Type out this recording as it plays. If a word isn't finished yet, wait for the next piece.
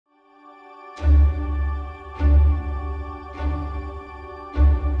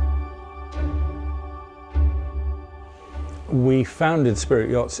We founded Spirit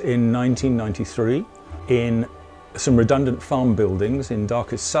Yachts in 1993 in some redundant farm buildings in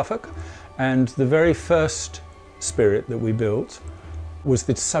darkest Suffolk, and the very first Spirit that we built was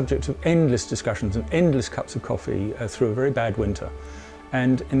the subject of endless discussions and endless cups of coffee through a very bad winter.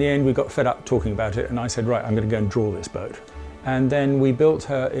 And in the end we got fed up talking about it, and I said, right, I'm going to go and draw this boat. And then we built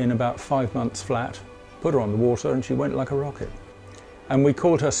her in about 5 months flat, put her on the water, and she went like a rocket. And we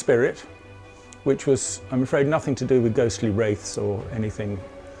called her Spirit, which was, I'm afraid, nothing to do with ghostly wraiths or anything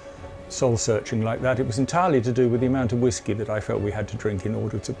soul-searching like that. It was entirely to do with the amount of whiskey that I felt we had to drink in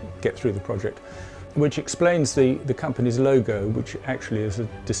order to get through the project, which explains the company's logo, which actually is a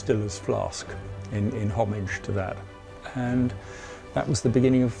distiller's flask in homage to that. And that was the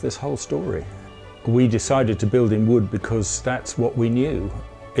beginning of this whole story. We decided to build in wood because that's what we knew.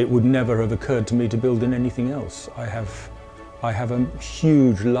 It would never have occurred to me to build in anything else. I have a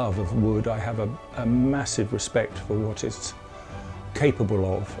huge love of wood. I have a massive respect for what it's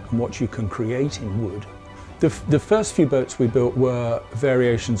capable of and what you can create in wood. The first few boats we built were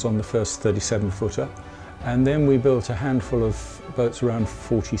variations on the first 37-footer, and then we built a handful of boats around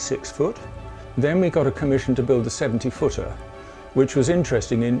 46 foot. Then we got a commission to build a 70-footer, which was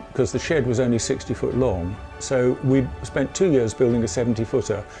interesting because the shed was only 60 foot long. So we spent 2 years building a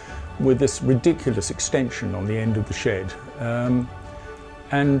 70-footer with this ridiculous extension on the end of the shed.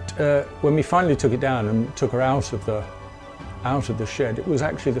 When we finally took it down and took her out of the shed, it was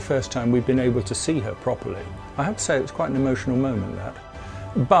actually the first time we'd been able to see her properly. I have to say it was quite an emotional moment, that.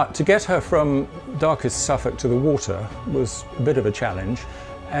 But to get her from darkest Suffolk to the water was a bit of a challenge,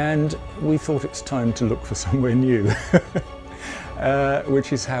 and we thought it's time to look for somewhere new,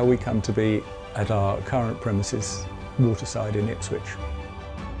 which is how we come to be at our current premises, Waterside in Ipswich.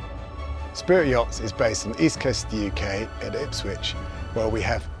 Spirit Yachts is based on the east coast of the UK at Ipswich, where we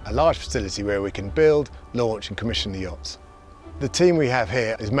have a large facility where we can build, launch and commission the yachts. The team we have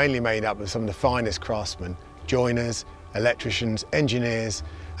here is mainly made up of some of the finest craftsmen, joiners, electricians, engineers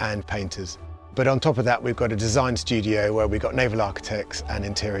and painters. But on top of that we've got a design studio where we've got naval architects and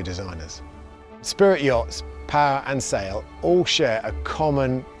interior designers. Spirit Yachts, power and sail all share a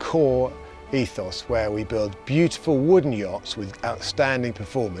common core ethos where we build beautiful wooden yachts with outstanding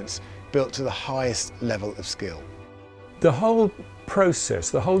performance built to the highest level of skill. The whole process,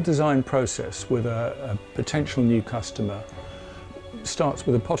 the whole design process with a potential new customer starts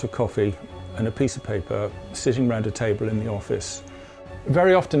with a pot of coffee and a piece of paper sitting around a table in the office.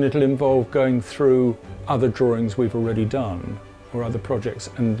 Very often it'll involve going through other drawings we've already done or other projects,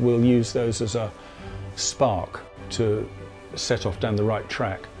 and we'll use those as a spark to set off down the right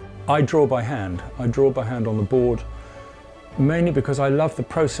track. I draw by hand. I draw by hand on the board, mainly because I love the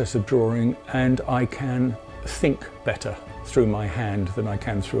process of drawing and I can think better through my hand than I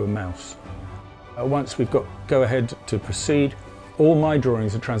can through a mouse. Once we've got go ahead to proceed, all my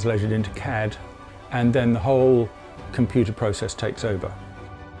drawings are translated into CAD, and then the whole computer process takes over.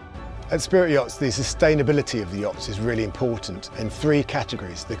 At Spirit Yachts, the sustainability of the yachts is really important in 3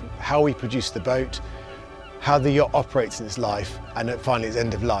 categories: how we produce the boat, how the yacht operates in its life, and finally its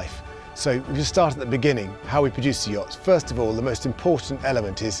end of life. So if we start at the beginning, how we produce the yachts. First of all, the most important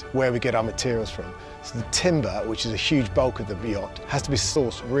element is where we get our materials from. So the timber, which is a huge bulk of the yacht, has to be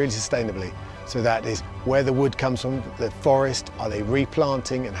sourced really sustainably. So that is where the wood comes from, the forest, are they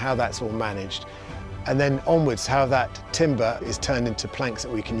replanting, and how that's all managed. And then onwards, how that timber is turned into planks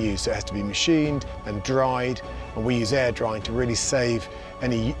that we can use. So it has to be machined and dried, and we use air drying to really save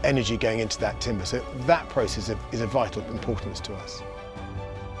any energy going into that timber. So that process is of vital importance to us.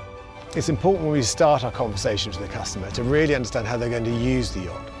 It's important when we start our conversations with the customer to really understand how they're going to use the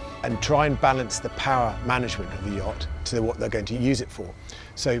yacht and try and balance the power management of the yacht to what they're going to use it for.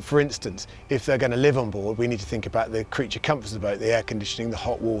 So for instance, if they're going to live on board, we need to think about the creature comforts of the boat, the air conditioning, the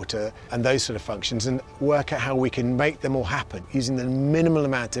hot water and those sort of functions, and work out how we can make them all happen using the minimal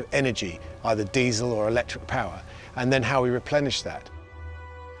amount of energy, either diesel or electric power, and then how we replenish that.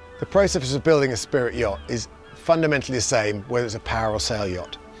 The process of building a Spirit yacht is fundamentally the same whether it's a power or sail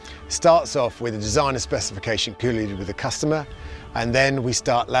yacht. It starts off with a designer specification concluded with the customer, and then we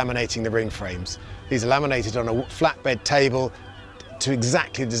start laminating the ring frames. These are laminated on a flatbed table to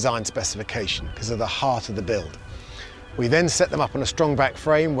exactly design specification because of the heart of the build. We then set them up on a strong back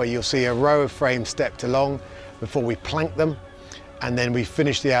frame where you'll see a row of frames stepped along before we plank them, and then we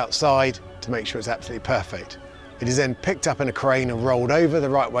finish the outside to make sure it's absolutely perfect. It is then picked up in a crane and rolled over the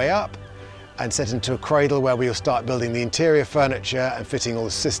right way up and set into a cradle where we'll start building the interior furniture and fitting all the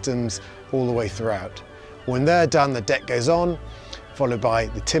systems all the way throughout. When they're done, the deck goes on, followed by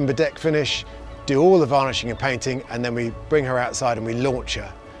the timber deck finish, do all the varnishing and painting, and then we bring her outside and we launch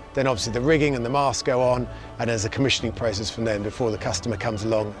her. then obviously the rigging and the masts go on, and there's a commissioning process from then before the customer comes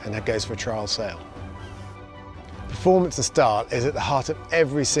along and that goes for a trial sail. Performance and style is at the heart of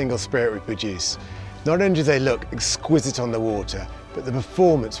every single Spirit we produce. Not only do they look exquisite on the water, but the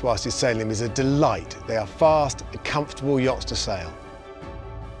performance whilst you're sailing them is a delight. They are fast and comfortable yachts to sail.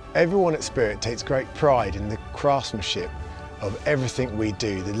 Everyone at Spirit takes great pride in the craftsmanship of everything we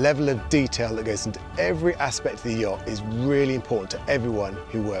do. The level of detail that goes into every aspect of the yacht is really important to everyone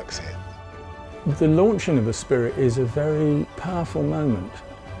who works here. The launching of a Spirit is a very powerful moment,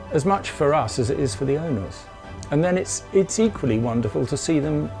 as much for us as it is for the owners. And then it's equally wonderful to see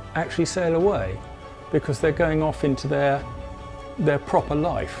them actually sail away, because they're going off into their proper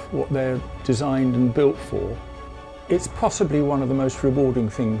life, what they're designed and built for. It's possibly one of the most rewarding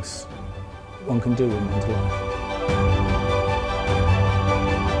things one can do in one's life.